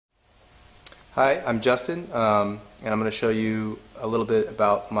Hi, I'm Justin, and I'm going to show you a little bit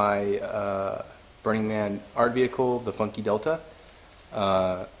about my Burning Man art vehicle, the Funky Delta.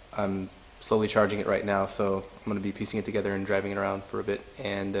 I'm slowly charging it right now, so I'm going to be piecing it together and driving it around for a bit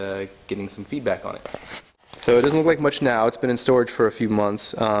and getting some feedback on it. So it doesn't look like much now. It's been in storage for a few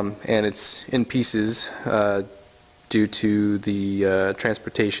months, and it's in pieces due to the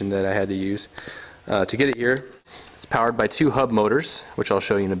transportation that I had to use. To get it here, it's powered by two hub motors, which I'll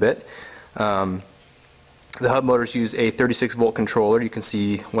show you in a bit. The hub motors use a 36 volt controller. You can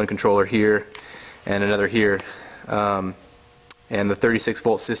see one controller here and another here, and the 36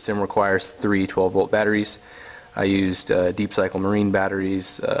 volt system requires three 12 volt batteries. I used deep cycle marine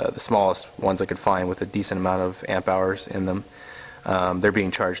batteries, the smallest ones I could find with a decent amount of amp hours in them. They're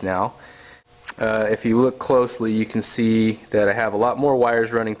being charged now. If you look closely, you can see that I have a lot more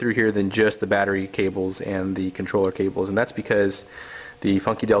wires running through here than just the battery cables and the controller cables, and that's because the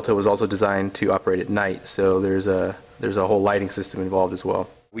Funky Delta was also designed to operate at night, so there's a whole lighting system involved as well.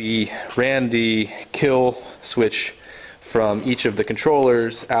 We ran the kill switch from each of the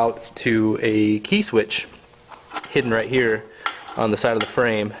controllers out to a key switch hidden right here on the side of the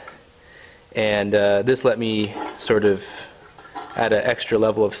frame, and this let me sort of add an extra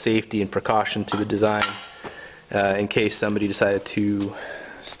level of safety and precaution to the design in case somebody decided to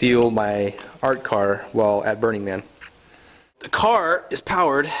steal my art car while at Burning Man. The car is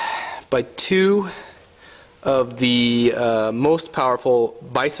powered by two of the most powerful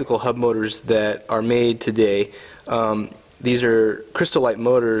bicycle hub motors that are made today. These are Crystal Light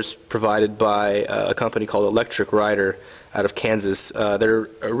motors provided by a company called Electric Rider out of Kansas. They're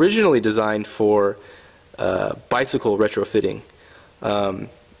originally designed for bicycle retrofitting.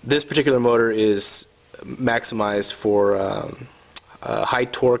 This particular motor is maximized for high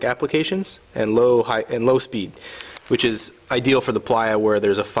torque applications and low speed, which is ideal for the playa where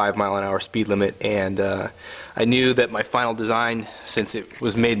there's a 5-mile-an-hour speed limit. And I knew that my final design, since it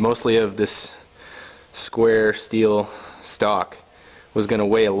was made mostly of this square steel stock, was going to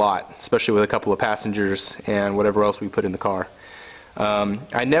weigh a lot, especially with a couple of passengers and whatever else we put in the car.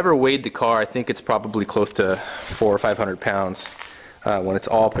 I never weighed the car. I think it's probably close to 400 or 500 pounds when it's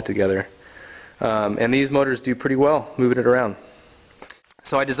all put together. And these motors do pretty well moving it around.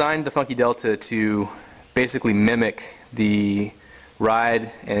 So I designed the Funky Delta to basically mimic the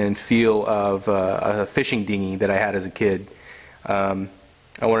ride and feel of a fishing dinghy that I had as a kid. I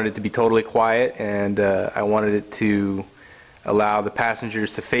wanted it to be totally quiet, and I wanted it to allow the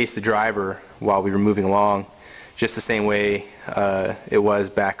passengers to face the driver while we were moving along, just the same way it was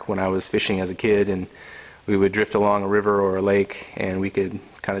back when I was fishing as a kid, and we would drift along a river or a lake and we could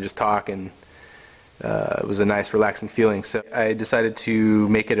kind of just talk, and it was a nice relaxing feeling. So I decided to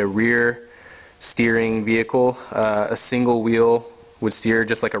make it a rear steering vehicle. A single wheel would steer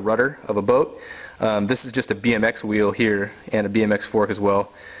just like a rudder of a boat. This is just a BMX wheel here and a BMX fork as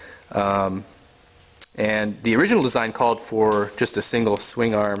well. And the original design called for just a single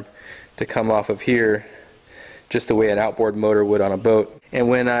swing arm to come off of here, just the way an outboard motor would on a boat. And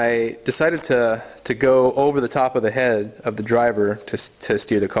when I decided to go over the top of the head of the driver to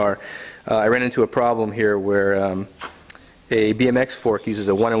steer the car, I ran into a problem here where a BMX fork uses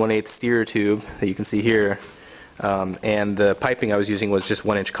a 1 1/8 steer tube that you can see here, and the piping I was using was just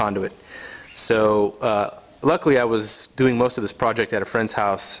 1-inch conduit. So luckily I was doing most of this project at a friend's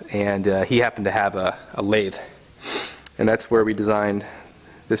house, and he happened to have a lathe, and that's where we designed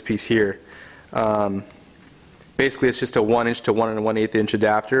this piece here. Basically it's just a 1-inch to 1 1/8 inch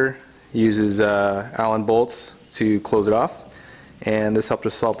adapter. It uses Allen bolts to close it off, and this helped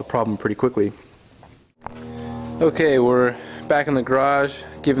us solve the problem pretty quickly. Okay, we're back in the garage,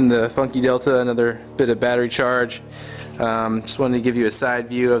 giving the Funky Delta another bit of battery charge. Just wanted to give you a side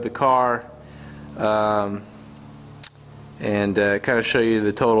view of the car, and kind of show you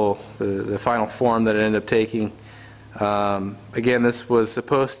the final form that it ended up taking. Again, this was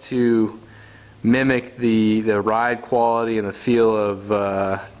supposed to mimic the ride quality and the feel of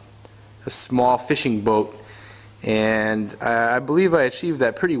a small fishing boat, and I believe I achieved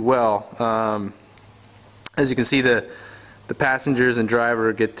that pretty well. As you can see, the passengers and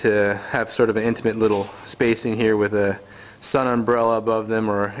driver get to have sort of an intimate little space in here with a sun umbrella above them,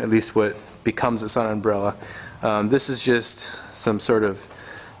 or at least what becomes a sun umbrella. This is just some sort of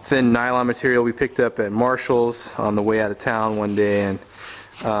thin nylon material we picked up at Marshall's on the way out of town one day, and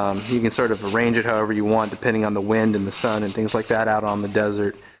you can sort of arrange it however you want depending on the wind and the sun and things like that out on the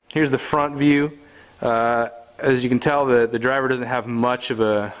desert. Here's the front view. As you can tell, the driver doesn't have much of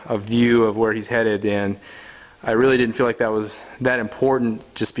a view of where he's headed, and I really didn't feel like that was that important,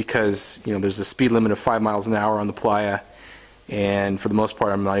 just because, you know, there's a speed limit of 5 miles an hour on the playa, and for the most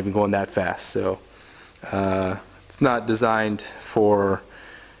part I'm not even going that fast, so it's not designed for,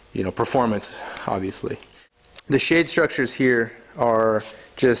 you know, performance, obviously. The shade structures here are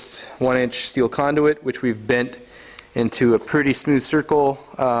just 1-inch steel conduit, which we've bent into a pretty smooth circle.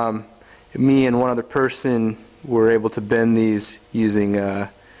 Me and one other person were able to bend these using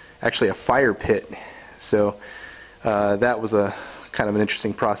actually a fire pit, so that was a kind of an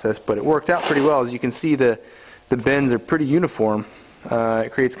interesting process, but it worked out pretty well. As you can see, the bends are pretty uniform.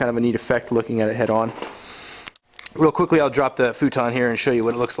 It creates kind of a neat effect looking at it head on. Real quickly, I'll drop the futon here and show you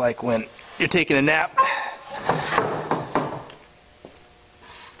what it looks like when you're taking a nap.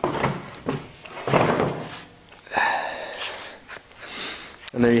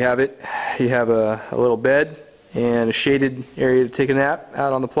 And there you have it. You have a little bed and a shaded area to take a nap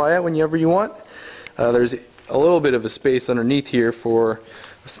out on the playa whenever you want. There's a little bit of a space underneath here for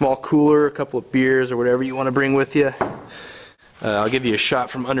a small cooler, a couple of beers, or whatever you want to bring with you. I'll give you a shot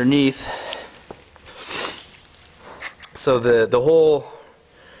from underneath. So the whole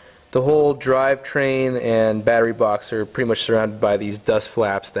drivetrain and battery box are pretty much surrounded by these dust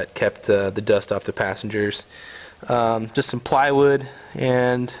flaps that kept the dust off the passengers. Just some plywood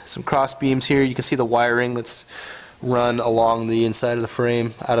and some cross beams here. You can see the wiring that's run along the inside of the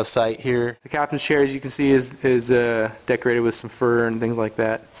frame, out of sight here. The captain's chair, as you can see, is decorated with some fur and things like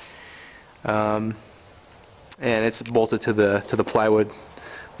that, and it's bolted to the plywood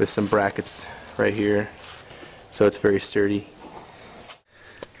with some brackets right here, so it's very sturdy.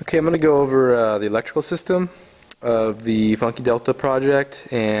 Okay, I'm going to go over the electrical system of the Funky Delta project,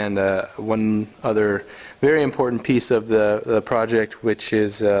 and one other very important piece of the project, which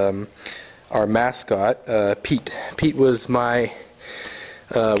is our mascot, Pete. Pete was my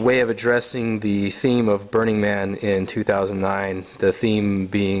way of addressing the theme of Burning Man in 2009, the theme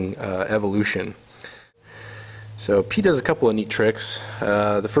being evolution. So Pete does a couple of neat tricks.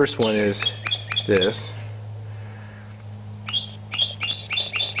 The first one is this.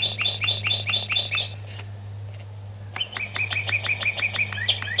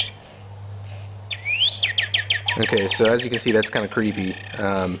 Okay, so as you can see, that's kind of creepy,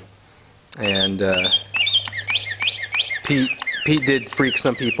 and Pete did freak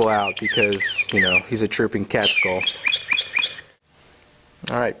some people out because, you know, he's a chirping cat skull.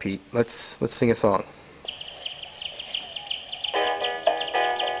 All right, Pete, let's sing a song.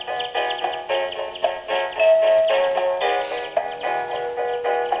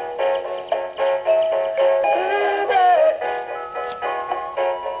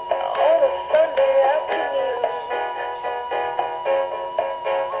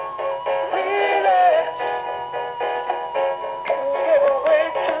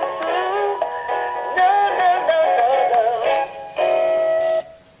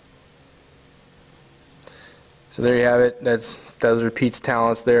 So there you have it. Those are Pete's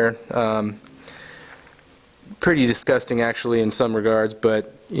talents there. Pretty disgusting, actually, in some regards,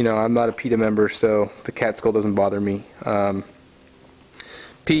 but you know, I'm not a PETA member, so the cat skull doesn't bother me.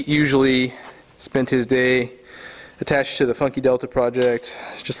 Pete usually spent his day attached to the Funky Delta project,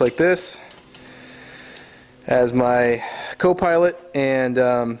 just like this, as my co-pilot,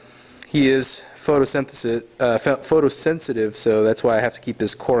 and he is photosensitive, so that's why I have to keep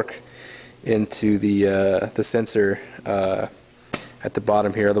this cork into the sensor at the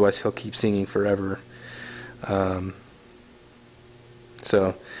bottom here, otherwise he'll keep singing forever.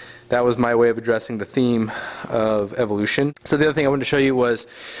 So that was my way of addressing the theme of evolution. So the other thing I wanted to show you was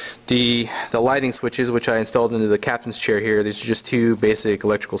the lighting switches, which I installed into the captain's chair here. These are just two basic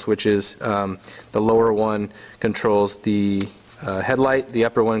electrical switches. The lower one controls the headlight, the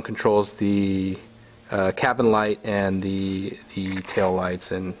upper one controls the cabin light and the tail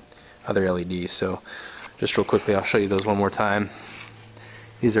lights and other LEDs. So just real quickly, I'll show you those one more time.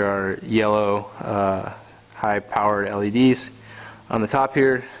 These are our yellow high-powered LEDs on the top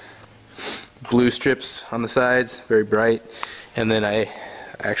here, blue strips on the sides, very bright, and then I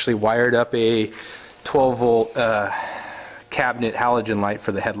actually wired up a 12-volt cabinet halogen light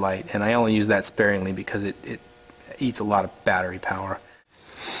for the headlight, and I only use that sparingly because it eats a lot of battery power.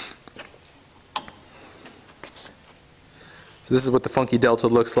 So this is what the Funky Delta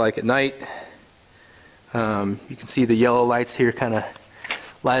looks like at night. You can see the yellow lights here kind of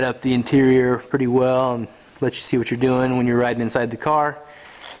light up the interior pretty well and let you see what you're doing when you're riding inside the car.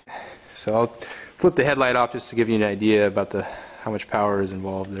 So I'll flip the headlight off just to give you an idea about how much power is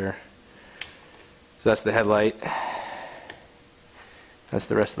involved there. So that's the headlight. That's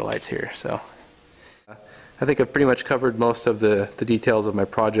the rest of the lights here. So I think I've pretty much covered most of the details of my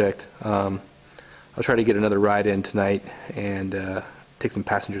project. I'll try to get another ride in tonight and take some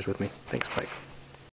passengers with me. Thanks, Mike.